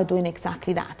clones are doing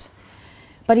exactly that.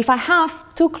 But if I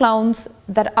have two clones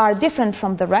that are different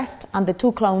from the rest, and the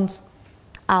two clones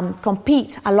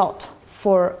compete a lot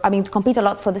for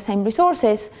the same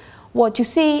resources, what you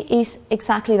see is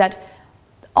exactly that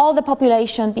all the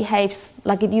population behaves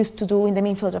like it used to do in the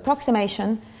mean field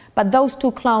approximation, but those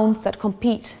two clones that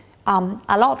compete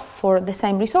a lot for the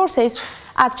same resources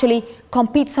actually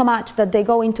compete so much that they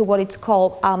go into what it's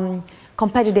called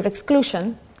competitive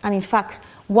exclusion, and in fact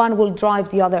one will drive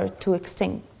the other to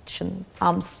extinction,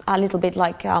 a little bit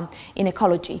like in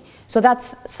ecology. So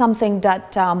that's something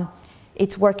that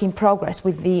it's work in progress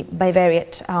with the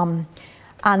bivariate.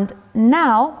 And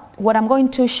now what I'm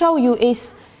going to show you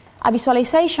is a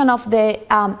visualization of the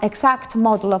exact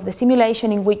model of the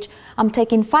simulation, in which I'm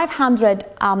taking 500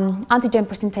 antigen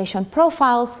presentation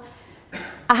profiles,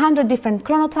 100 different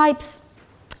clonotypes.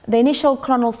 The initial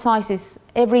clonal size is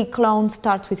every clone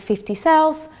starts with 50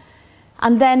 cells,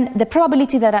 and then the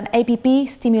probability that an APP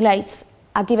stimulates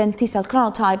a given T-cell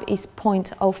clonotype is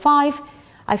 0.05.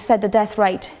 I've set the death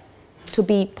rate to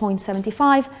be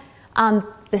 0.75, and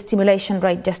the stimulation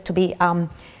rate just to be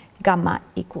gamma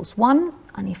equals 1.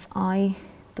 And if I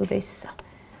do this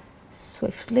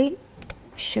swiftly,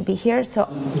 should be here. So,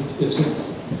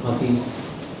 are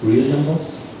these real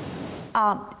numbers?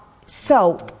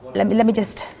 So let me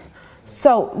just.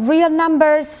 So real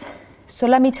numbers. So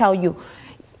let me tell you,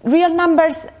 real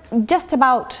numbers just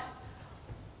about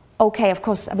okay. Of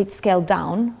course, a bit scaled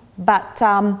down, but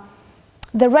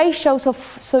the ratios of,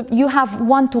 so you have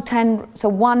 1 to 10. So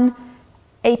 1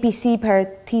 APC per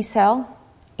T cell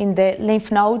in the lymph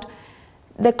node.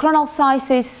 The clonal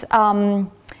sizes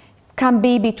can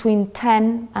be between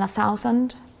 10 and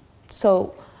 1,000.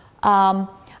 So,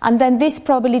 and then this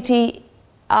probability,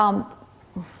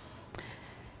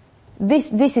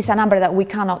 this is a number that we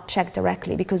cannot check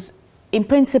directly, because in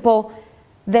principle,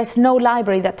 there's no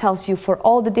library that tells you for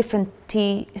all the different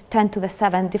 10 to the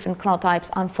 7 different clonotypes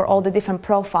and for all the different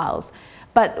profiles.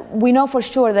 But we know for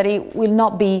sure that it will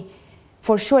not be,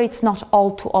 for sure it's not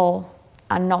all to all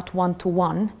and not 1 to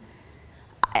 1.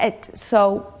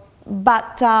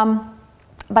 But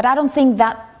I don't think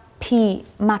that P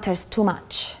matters too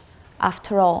much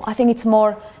after all. I think it's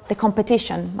more the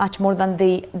competition, much more than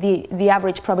the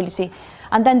average probability.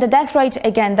 And then the death rate,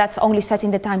 again, that's only set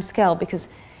in the time scale, because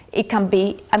it can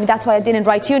be, that's why I didn't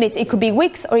write units. It could be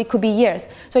weeks or it could be years.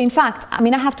 So in fact,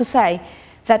 I have to say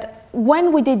that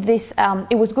when we did this,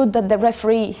 it was good that the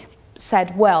referee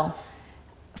said, well,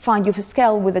 fine, you've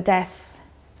scaled with the death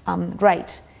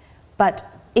rate, but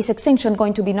is extinction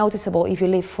going to be noticeable if you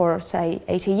live for, say,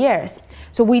 80 years?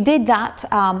 So we did that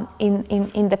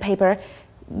in the paper,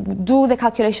 do the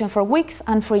calculation for weeks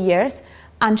and for years,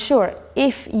 and sure,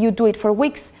 if you do it for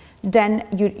weeks, then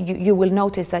you will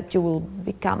notice that you will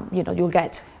become, you'll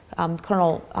get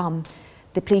clonal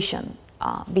depletion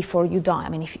before you die.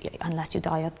 Unless you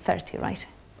die at 30, right?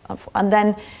 And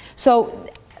then, so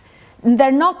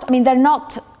they're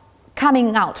not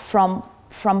coming out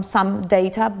from some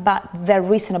data, but they're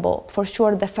reasonable. For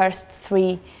sure, the first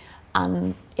 3,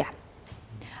 and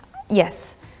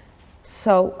yes.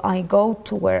 So I go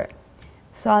to where,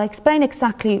 so I'll explain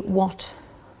exactly what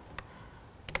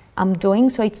I'm doing.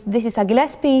 So this is a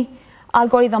Gillespie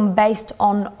algorithm based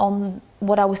on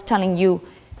what I was telling you,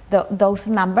 those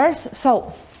numbers.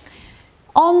 So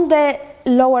on the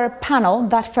lower panel,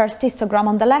 that first histogram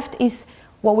on the left is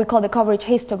what we call the coverage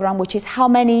histogram, which is how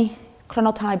many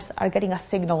clonotypes are getting a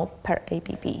signal per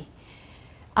APP.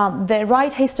 The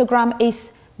right histogram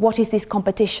is what is this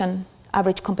competition,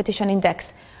 average competition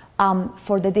index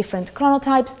for the different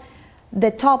clonotypes.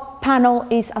 The top panel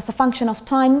is as a function of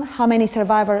time, how many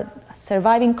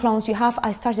surviving clones you have.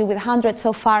 I started with 100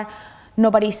 so far.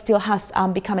 Nobody still has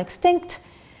become extinct.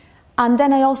 And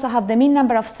then I also have the mean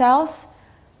number of cells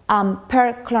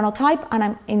per clonotype,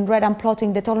 and in red I'm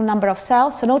plotting the total number of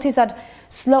cells. So notice that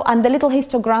and the little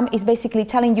histogram is basically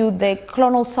telling you the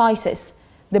clonal sizes.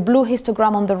 The blue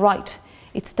histogram on the right,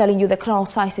 it's telling you the clonal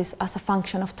sizes as a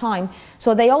function of time.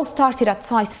 So they all started at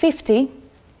size 50,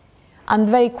 and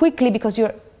very quickly, because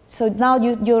now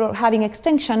you're having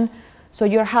extinction, so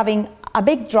you're having a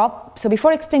big drop. So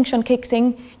before extinction kicks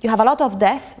in, you have a lot of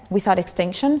death without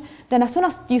extinction. Then as soon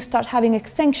as you start having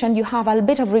extinction, you have a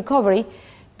bit of recovery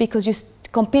because you're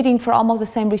competing for almost the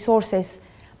same resources,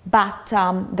 but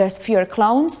there's fewer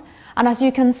clones. And as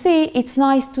you can see, it's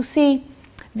nice to see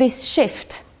this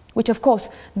shift, which of course,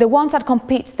 the ones that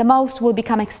compete the most will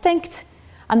become extinct.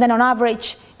 And then on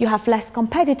average, you have less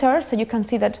competitors. So you can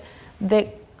see that the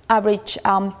average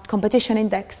competition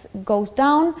index goes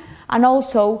down, and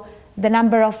also the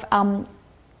number of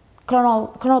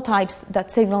clonotypes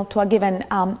that signal to a given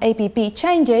APP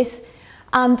changes.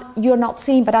 And you're not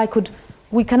seeing, but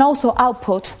we can also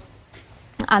output,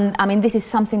 and I mean, this is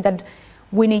something that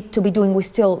we need to be doing. We're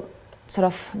still sort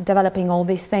of developing all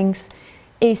these things,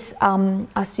 is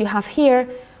as you have here,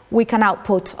 we can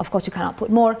output, of course you can output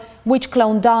more, which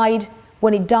clone died,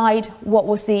 when it died, what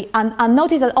was and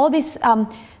notice that all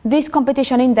this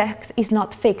competition index is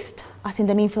not fixed, as in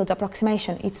the mean field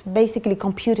approximation. It's basically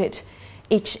computed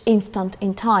each instant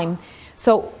in time.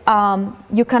 So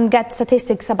you can get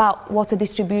statistics about what's the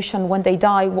distribution when they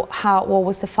die, what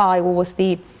was the phi, what was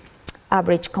the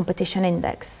average competition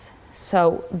index.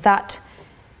 So that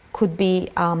could be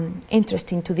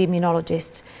interesting to the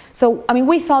immunologists. So, I mean,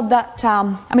 we thought that,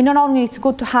 not only it's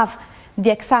good to have the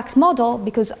exact model,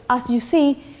 because as you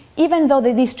see, even though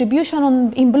the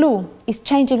distribution in blue is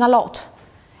changing a lot,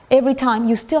 every time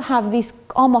you still have this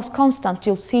almost constant.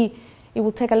 You'll see it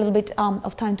will take a little bit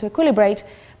of time to equilibrate,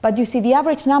 but you see the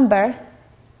average number,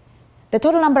 the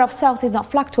total number of cells is not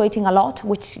fluctuating a lot,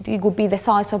 which it would be the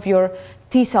size of your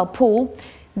T cell pool.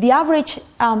 The average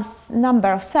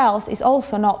number of cells is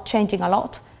also not changing a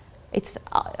lot. It's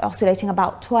oscillating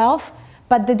about 12,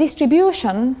 but the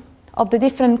distribution of the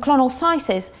different clonal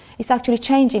sizes is actually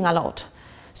changing a lot.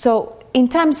 So in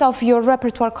terms of your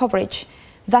repertoire coverage,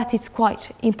 that is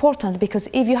quite important, because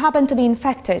if you happen to be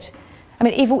infected, I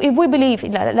mean, if we believe,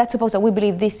 let's suppose that we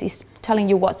believe this is telling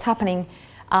you what's happening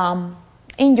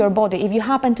in your body. If you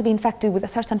happen to be infected with a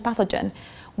certain pathogen,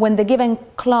 when the given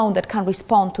clone that can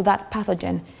respond to that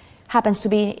pathogen happens to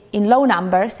be in low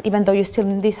numbers, even though you're still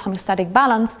in this homeostatic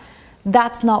balance,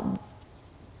 that's not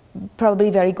probably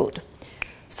very good.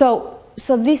 So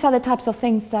these are the types of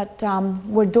things that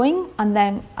we're doing. And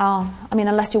then,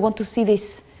 unless you want to see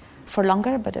this for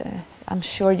longer, but I'm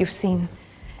sure you've seen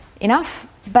enough.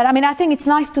 But I think it's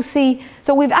nice to see.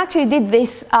 So we've actually did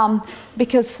this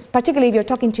because, particularly if you're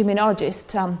talking to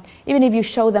immunologists, even if you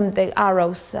show them the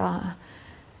arrows,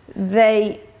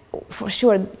 they, for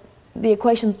sure, the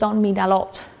equations don't mean a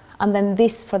lot. And then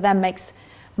this, for them, makes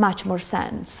much more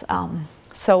sense. And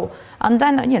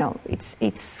then,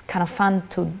 it's kind of fun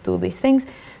to do these things.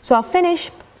 So I'll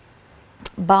finish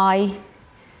by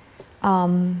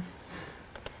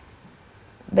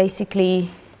basically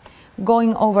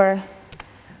going over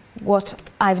what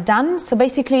I've done. So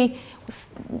basically,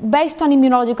 based on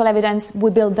immunological evidence, we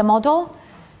built the model,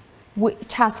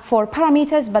 which has 4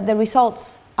 parameters, but the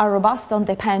results are robust, don't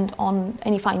depend on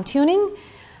any fine-tuning.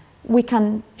 We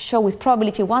can show with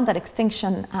probability 1 that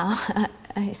extinction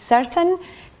is certain,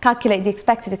 calculate the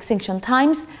expected extinction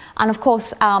times, and of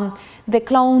course, the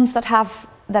clones that have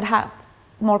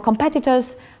more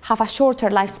competitors have a shorter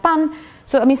lifespan.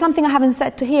 So, something I haven't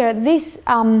said to here, this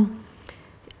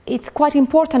it's quite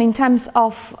important in terms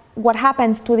of what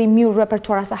happens to the immune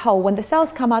repertoire as a whole. When the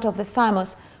cells come out of the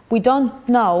thymus, we don't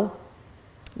know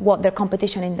what their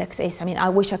competition index is. I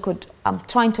wish I could. I'm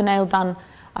trying to nail down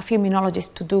a few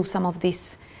immunologists to do some of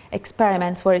these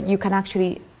experiments where you can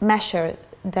actually measure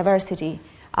diversity,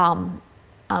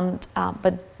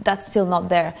 but that's still not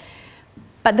there.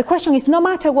 But the question is, no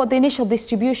matter what the initial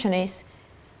distribution is,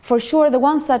 for sure the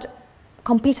ones that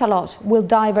compete a lot will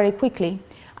die very quickly.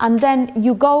 And then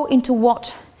you go into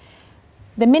what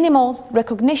the minimal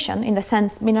recognition, in the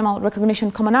sense minimal recognition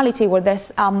commonality, where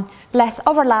there's less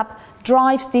overlap,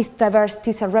 drives this diverse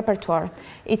T cell repertoire.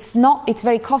 It's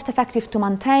very cost effective to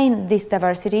maintain this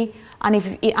diversity, and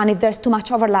if there's too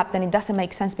much overlap, then it doesn't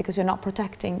make sense because you're not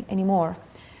protecting anymore.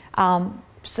 And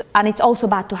it's also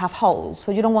bad to have holes,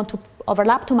 so you don't want to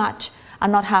overlap too much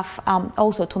and not have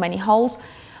also too many holes.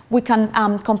 We can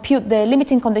compute the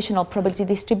limiting conditional probability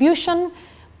distribution,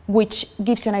 which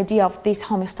gives you an idea of this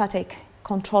homeostatic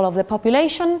control of the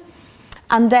population.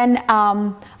 And then,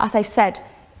 as I've said,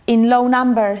 in low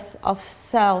numbers of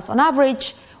cells on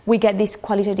average, we get this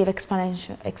qualitative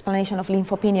explanation of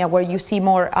lymphopenia, where you see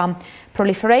more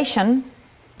proliferation.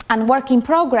 And work in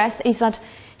progress is that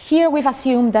here we've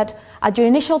assumed that at your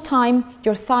initial time,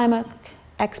 your thymic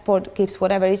export gives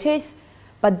whatever it is,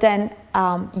 but then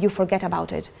you forget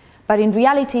about it. But in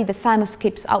reality, the thymus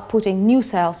keeps outputting new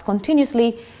cells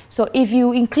continuously. So if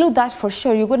you include that, for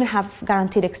sure, you wouldn't have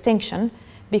guaranteed extinction,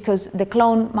 because the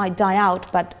clone might die out,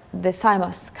 but the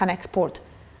thymus can export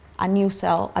a new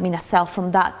cell, a cell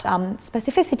from that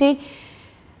specificity.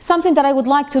 Something that I would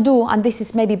like to do, and this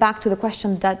is maybe back to the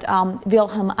question that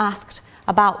Wilhelm asked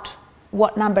about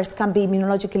what numbers can be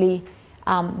immunologically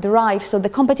derived. So the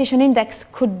competition index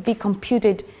could be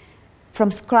computed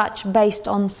from scratch based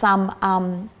on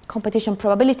some competition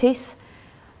probabilities.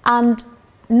 And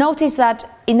notice that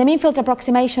in the mean field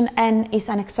approximation, n is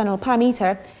an external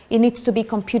parameter. It needs to be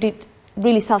computed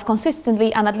really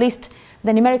self-consistently, and at least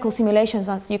the numerical simulations,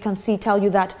 as you can see, tell you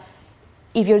that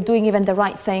if you're doing even the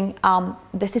right thing,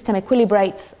 the system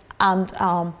equilibrates, and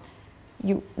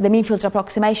the mean field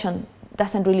approximation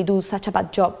doesn't really do such a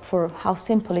bad job for how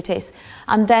simple it is.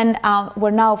 And then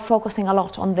we're now focusing a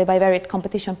lot on the bivariate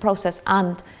competition process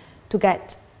and to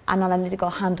get an analytical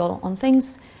handle on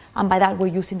things, and by that we're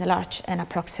using the large N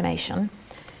approximation.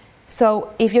 So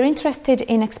if you're interested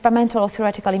in experimental or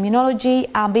theoretical immunology,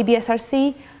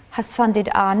 BBSRC has funded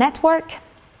a network.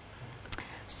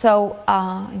 So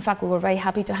in fact, we were very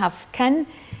happy to have Ken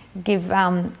give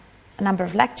a number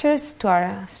of lectures to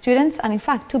our students, and in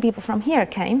fact 2 people from here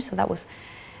came, so that was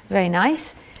very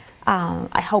nice.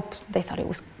 I hope they thought it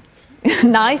was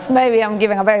nice. Maybe I'm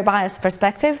giving a very biased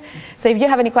perspective. So if you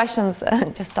have any questions,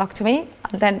 just talk to me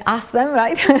and then ask them,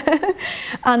 right?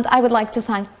 And I would like to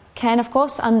thank Ken, of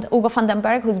course, and Ugo van den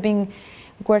Berg, who's been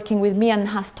working with me and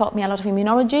has taught me a lot of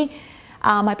immunology.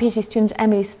 My PhD student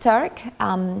Emily Sturck,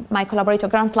 my collaborator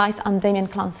Grant Lyth, and Damien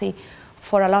Clancy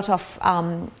for a lot of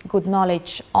good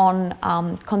knowledge on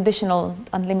conditional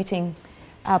and limiting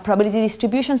probability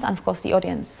distributions, and of course the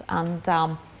audience. And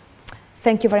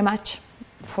thank you very much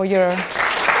for your...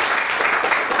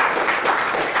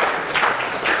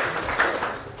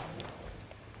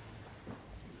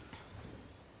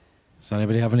 Does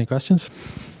anybody have any questions?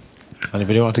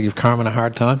 Anybody want to give Carmen a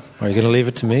hard time? Or are you going to leave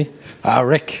it to me?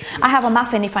 Rick. I have a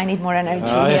muffin if I need more energy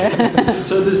here.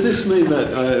 So does this mean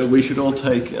that we should all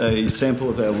take a sample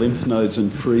of our lymph nodes and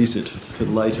freeze it for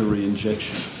later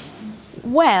re-injection?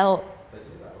 Well,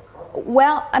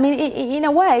 I mean, in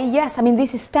a way, yes. I mean,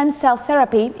 this is stem cell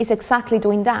therapy is exactly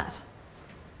doing that.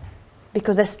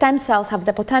 Because the stem cells have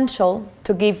the potential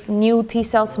to give new T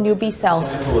cells, new B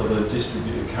cells. A sample of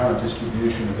the current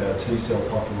distribution of our T cell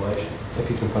population. If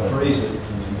you can freeze it.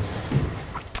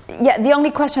 Yeah, the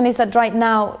only question is that right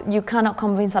now you cannot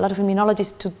convince a lot of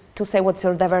immunologists to say what's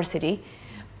your diversity.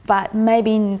 But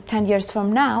maybe in 10 years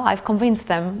from now, I've convinced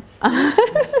them.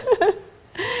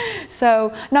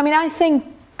 So, no, I mean, I think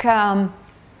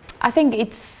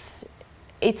it's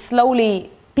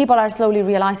slowly, people are slowly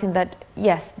realizing that,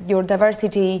 yes, your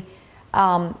diversity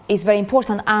is very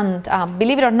important. And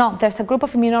believe it or not, there's a group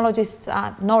of immunologists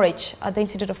at Norwich, at the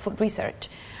Institute of Food Research,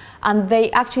 and they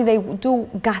do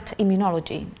gut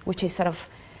immunology, which is sort of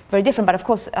very different. But of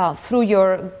course, through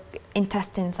your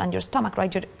intestines and your stomach,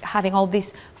 right, you're having all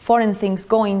these foreign things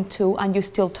going to, and you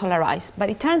still tolerize.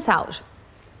 But it turns out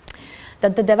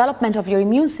that the development of your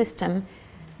immune system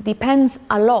depends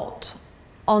a lot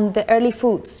on the early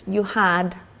foods you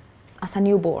had as a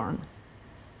newborn.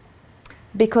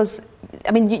 Because,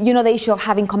 I mean, you know the issue of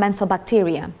having commensal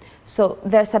bacteria. So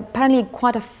there's apparently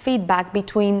quite a feedback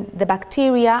between the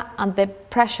bacteria and the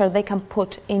pressure they can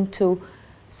put into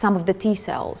some of the T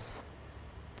cells.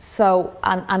 So,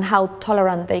 and how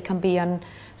tolerant they can be. And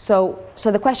so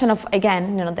the question of,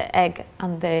 again, you know, the egg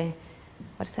and the,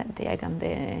 the egg and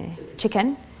the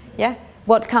chicken, yeah?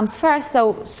 What comes first?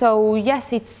 So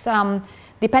yes, it's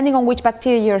depending on which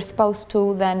bacteria you're exposed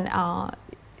to, then,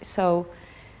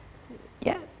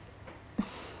 yeah.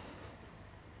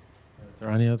 Are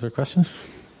there any other questions?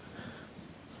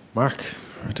 Mark,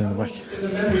 right down the back. The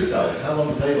memory cells, how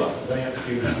long do they last? Do they have to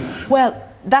be... Well,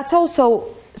 that's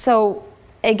also, so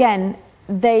again,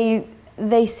 they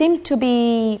seem to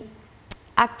be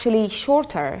actually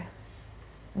shorter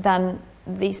than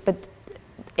these, but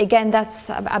again, that's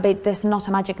a bit, there's not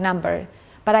a magic number,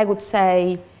 but I would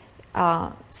say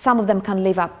some of them can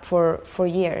live up for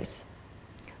years,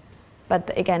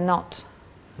 but again, not.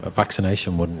 A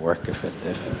vaccination wouldn't work if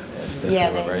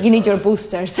Basically, you need your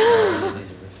boosters.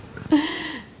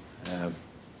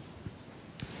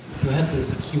 You had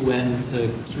this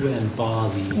QN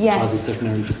Basi, Yes. Basi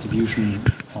stationary distribution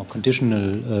or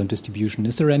conditional distribution.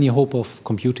 Is there any hope of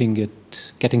computing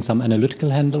it, getting some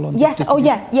analytical handle on this Yes,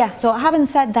 distribution? yeah. So I haven't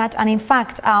said that, and in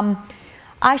fact,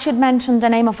 I should mention the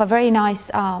name of a very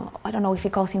nice, I don't know if he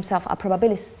calls himself a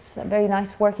probabilist, a very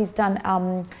nice work he's done,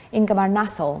 Ingemar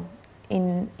Nassel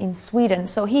in Sweden.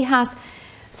 So he has,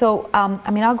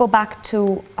 I'll go back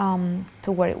to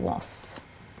where it was.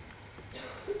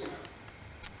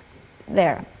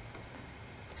 There.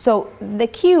 So the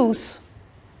Qs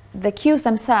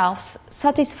themselves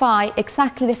satisfy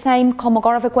exactly the same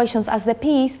Kolmogorov equations as the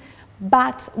P's,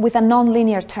 but with a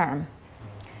nonlinear term,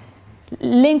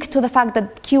 linked to the fact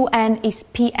that Qn is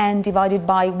Pn divided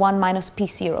by 1 minus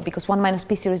P0, because 1 minus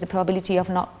P0 is the probability of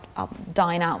not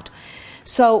dying out.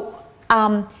 So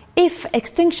if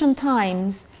extinction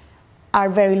times are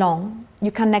very long,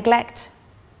 you can neglect,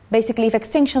 basically if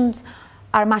extinctions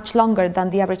are much longer than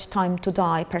the average time to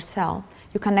die per cell,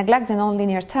 you can neglect the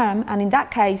nonlinear term, and in that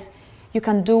case, you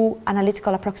can do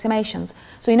analytical approximations.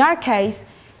 So in our case,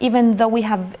 even though we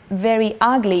have very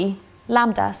ugly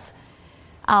lambdas,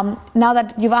 now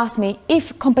that you've asked me,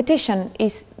 if competition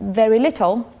is very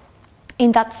little,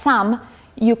 in that sum,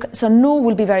 so nu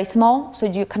will be very small, so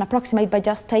you can approximate by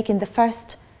just taking the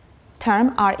first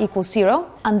term, r equals 0,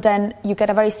 and then you get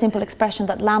a very simple expression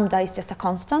that lambda is just a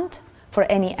constant for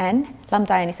any n,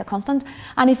 lambda n is a constant.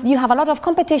 And if you have a lot of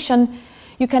competition,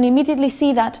 you can immediately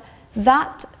see that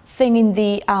that thing in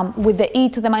the with the e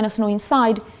to the minus nu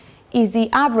inside is the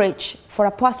average for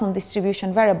a Poisson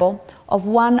distribution variable of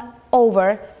 1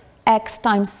 over x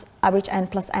times average n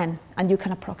plus n, and you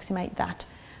can approximate that.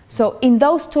 So in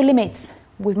those two limits,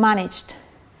 we've managed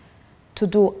to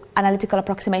do analytical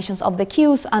approximations of the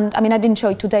Qs, and I didn't show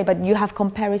it today, but you have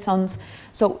comparisons.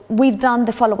 So we've done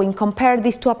the following: compare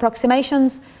these two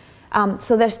approximations.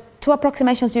 So there's two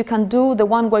approximations you can do. The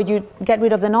one where you get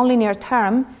rid of the nonlinear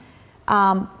term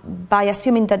by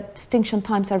assuming that distinction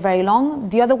times are very long.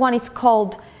 The other one is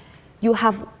called, you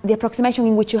have the approximation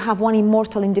in which you have one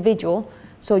immortal individual.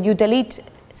 So you delete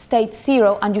state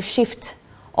 0 and you shift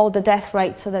all the death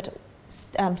rates so that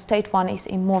state 1 is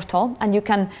immortal, and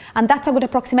that's a good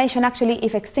approximation actually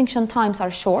if extinction times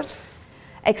are short,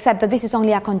 except that this is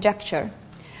only a conjecture.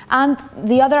 And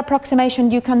the other approximation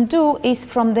you can do is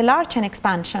from the Larchen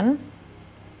expansion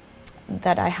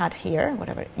that I had here,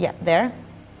 there.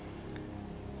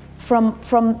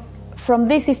 From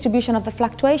this distribution of the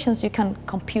fluctuations, you can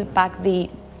compute back the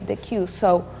Q.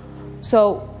 So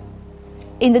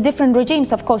in the different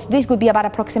regimes, of course, this would be about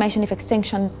approximation if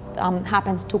extinction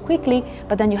happens too quickly,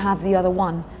 but then you have the other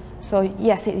one. So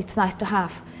yes, it's nice to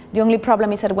have. The only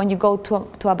problem is that when you go to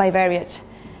a bivariate,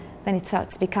 then it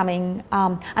starts becoming...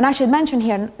 and I should mention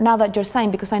here, now that you're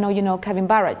saying, because I know you know Kevin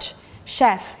Barrage,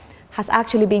 Chef has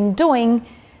actually been doing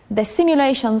the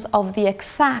simulations of the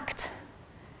exact...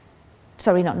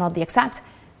 Sorry, not the exact,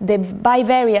 the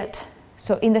bivariate.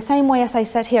 So in the same way as I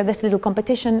said here, there's little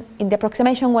competition. In the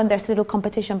approximation one, there's little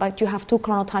competition, but you have two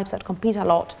chronotypes that compete a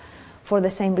lot for the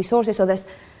same resources. So there's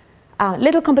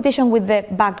little competition with the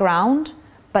background,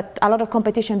 but a lot of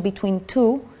competition between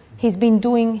two. He's been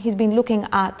looking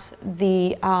at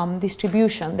the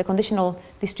distribution, the conditional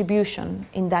distribution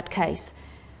in that case,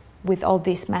 with all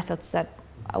these methods that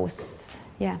I was,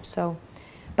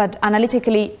 But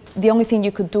analytically, the only thing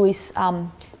you could do is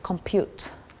compute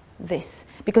this,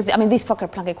 because this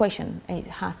Fokker-Planck equation, it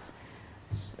has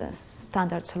a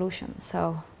standard solution.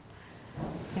 So,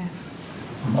 yeah.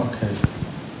 Okay.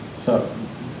 So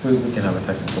we can have a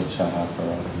technical chat after.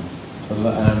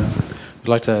 I'd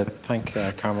like to thank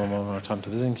Carmen one more time for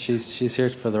visiting. She's here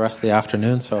for the rest of the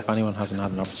afternoon. So if anyone hasn't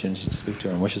had an opportunity to speak to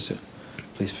her and wishes to,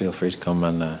 please feel free to come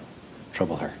and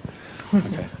trouble her.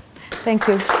 Okay. Thank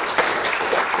you.